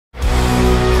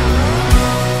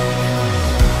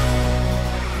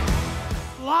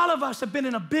us have been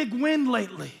in a big wind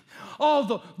lately.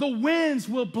 Oh, the winds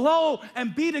will blow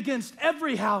and beat against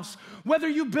every house. Whether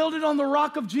you build it on the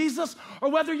rock of Jesus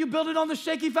or whether you build it on the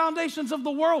shaky foundations of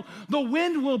the world, the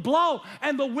wind will blow,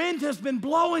 and the wind has been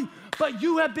blowing, but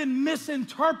you have been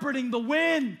misinterpreting the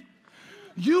wind.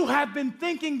 You have been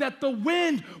thinking that the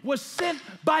wind was sent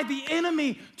by the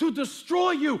enemy to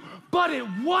destroy you, but it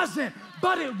wasn't,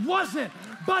 but it wasn't,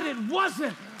 but it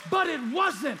wasn't, but it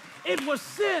wasn't. It was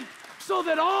sent so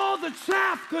that all the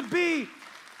chaff could be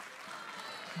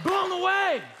blown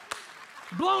away,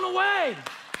 blown away,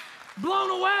 blown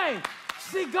away.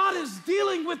 See, God is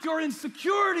dealing with your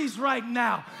insecurities right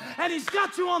now, and He's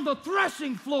got you on the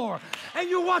threshing floor, and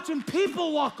you're watching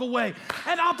people walk away,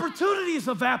 and opportunities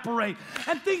evaporate,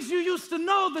 and things you used to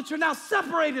know that you're now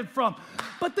separated from.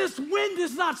 But this wind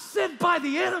is not sent by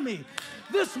the enemy.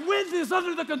 This wind is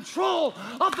under the control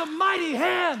of the mighty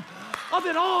hand of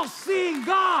an all-seeing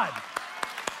God.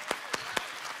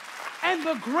 And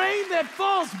the grain that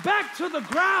falls back to the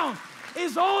ground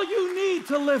is all you need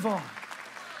to live on.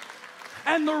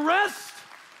 And the rest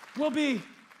will be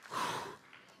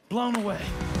blown away.